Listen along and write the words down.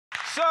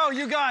So,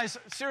 you guys,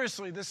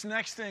 seriously, this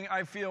next thing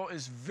I feel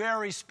is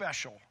very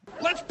special.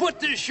 Let's put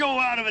this show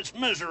out of its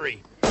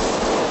misery.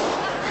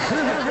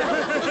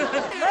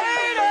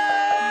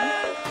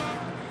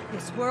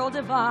 This world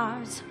of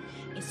ours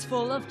is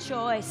full of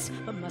choice,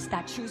 but must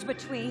I choose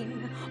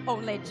between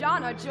only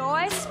John or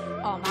Joyce?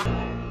 Or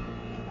my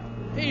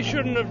He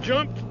shouldn't have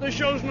jumped. The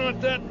show's not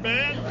that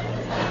bad.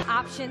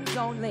 options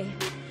only,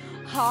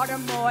 hard or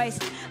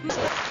moist.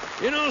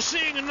 You know,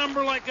 seeing a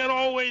number like that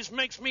always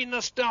makes me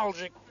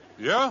nostalgic.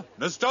 Yeah?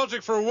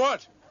 Nostalgic for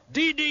what?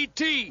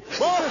 DDT.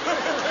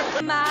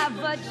 My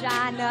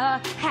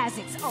vagina has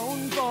its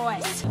own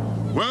voice.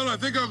 Well, I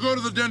think I'll go to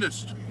the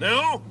dentist.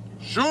 No?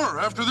 Sure,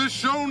 after this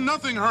show,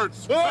 nothing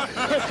hurts.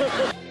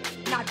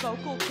 Not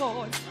vocal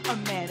cords, a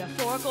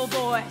metaphorical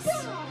voice.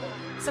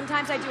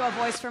 Sometimes I do a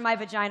voice for my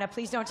vagina.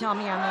 Please don't tell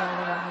me I'm the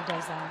only one who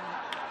does that.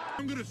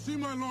 I'm gonna see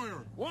my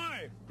lawyer.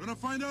 Why? Gonna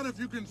find out if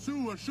you can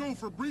sue a show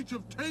for breach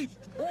of taste.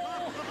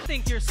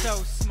 Think you're so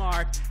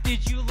smart.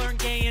 Did you learn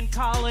gay in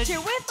college? Here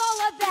with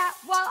all of that,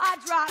 while I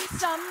drop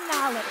some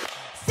knowledge.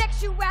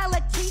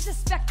 Sexuality's a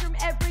spectrum,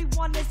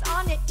 everyone is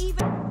on it,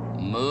 even.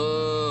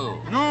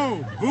 Moo.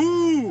 No,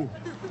 boo!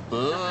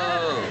 Boo.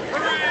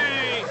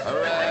 Hooray!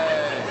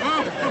 Hooray.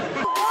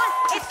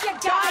 It's your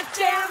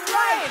goddamn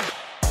right!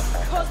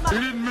 'Cause You my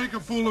didn't make a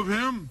fool of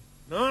him.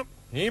 Nope.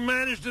 He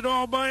managed it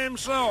all by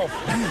himself.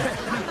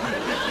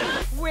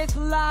 with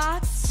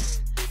lots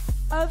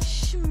of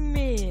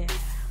schmear.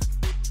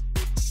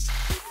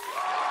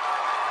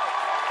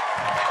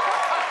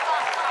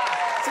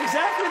 It's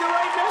exactly the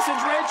right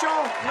message,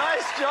 Rachel.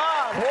 Nice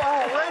job.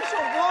 Wow,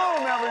 Rachel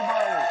Bloom,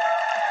 everybody.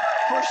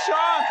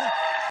 Prashant.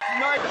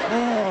 Nice.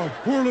 Oh,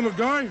 poor little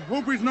guy.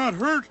 Hope he's not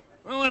hurt.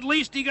 Well, at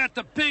least he got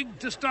the pig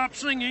to stop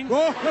singing.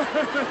 Oh.